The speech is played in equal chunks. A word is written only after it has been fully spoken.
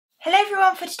Hello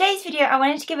everyone, for today's video I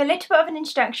wanted to give a little bit of an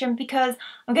introduction because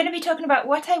I'm going to be talking about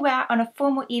what I wear on a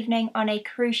formal evening on a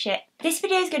cruise ship. This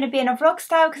video is going to be in a vlog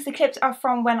style because the clips are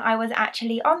from when I was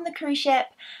actually on the cruise ship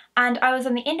and I was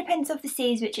on the Independence of the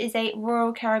Seas, which is a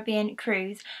Royal Caribbean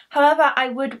cruise. However, I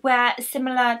would wear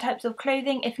similar types of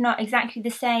clothing, if not exactly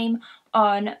the same,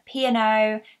 on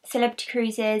P&O, Celebrity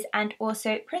Cruises and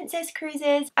also Princess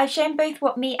Cruises. I've shown both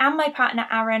what me and my partner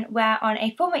Aaron wear on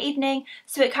a formal evening,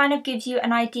 so it kind of gives you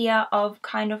an idea of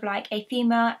kind of like a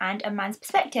female and a man's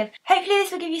perspective. Hopefully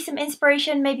this will give you some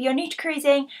inspiration. Maybe you're new to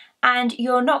cruising and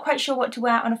you're not quite sure what to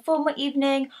wear on a formal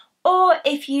evening, or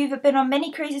if you've been on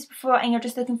many cruises before and you're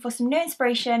just looking for some new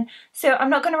inspiration. So I'm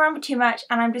not going to ramble too much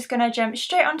and I'm just going to jump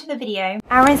straight onto the video.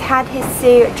 Aaron's had his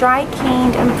suit dry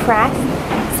cleaned and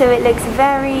pressed, so it looks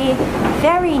very,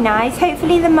 very nice.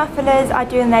 Hopefully the mufflers are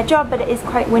doing their job, but it is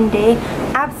quite windy.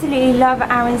 Absolutely love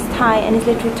Aaron's tie and his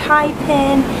little tie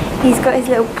pin. He's got his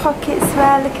little pockets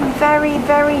there, looking very,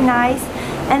 very nice.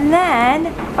 And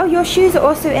then, oh, your shoes are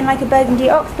also in like a burgundy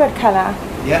oxblood colour.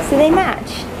 Yeah. So they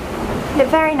match. Look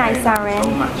very nice, Aaron.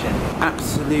 All matching.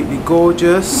 Absolutely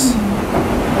gorgeous. It's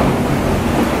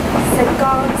a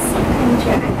gold sequin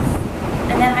dress.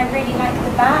 And then I really like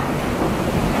the back,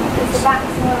 because the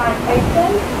back's more like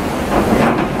open.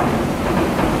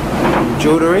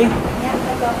 Jewellery? Yeah,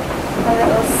 I've got my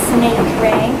little snake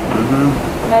ring.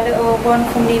 My little one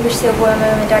from Libra Silverworm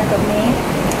my dad got me.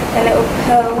 A little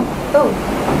pearl,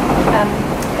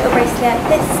 little bracelet like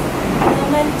this.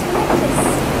 And my little necklace.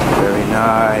 Very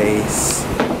nice.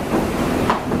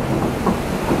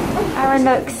 Aaron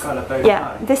looks,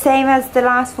 yeah, the same as the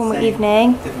last formal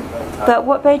evening. But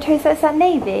what bow tie is that? Is that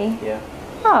navy? Yeah.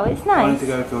 Oh, it's nice. I wanted to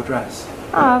go with your dress.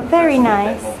 Oh, very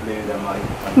nice. More blue than my...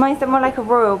 Mine's more like a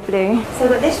royal blue. So I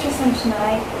got this dress on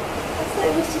tonight. I thought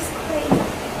it was just quite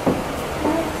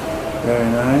nice. Very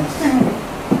nice.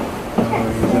 Oh,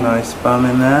 there's a nice bum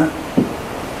in there.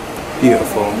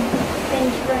 Beautiful.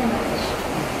 Thank you very much.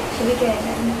 Should we go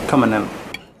then? Come on then.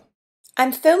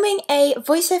 I'm filming a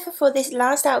voiceover for this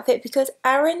last outfit because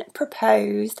Aaron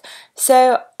proposed.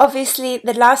 So obviously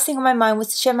the last thing on my mind was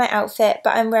to show my outfit,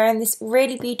 but I'm wearing this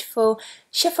really beautiful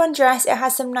chiffon dress. It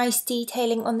has some nice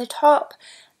detailing on the top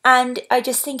and I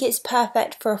just think it's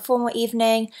perfect for a formal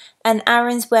evening. And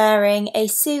Aaron's wearing a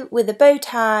suit with a bow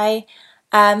tie.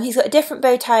 He's got a different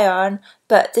bow tie on,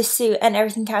 but the suit and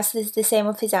everything else is the same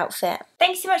of his outfit.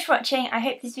 Thanks so much for watching. I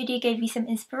hope this video gave you some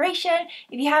inspiration.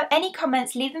 If you have any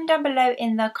comments, leave them down below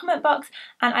in the comment box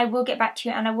and I will get back to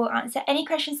you and I will answer any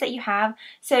questions that you have.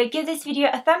 So give this video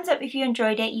a thumbs up if you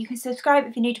enjoyed it. You can subscribe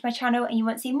if you're new to my channel and you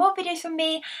want to see more videos from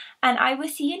me, and I will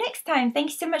see you next time.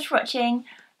 Thank you so much for watching.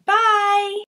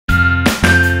 Bye!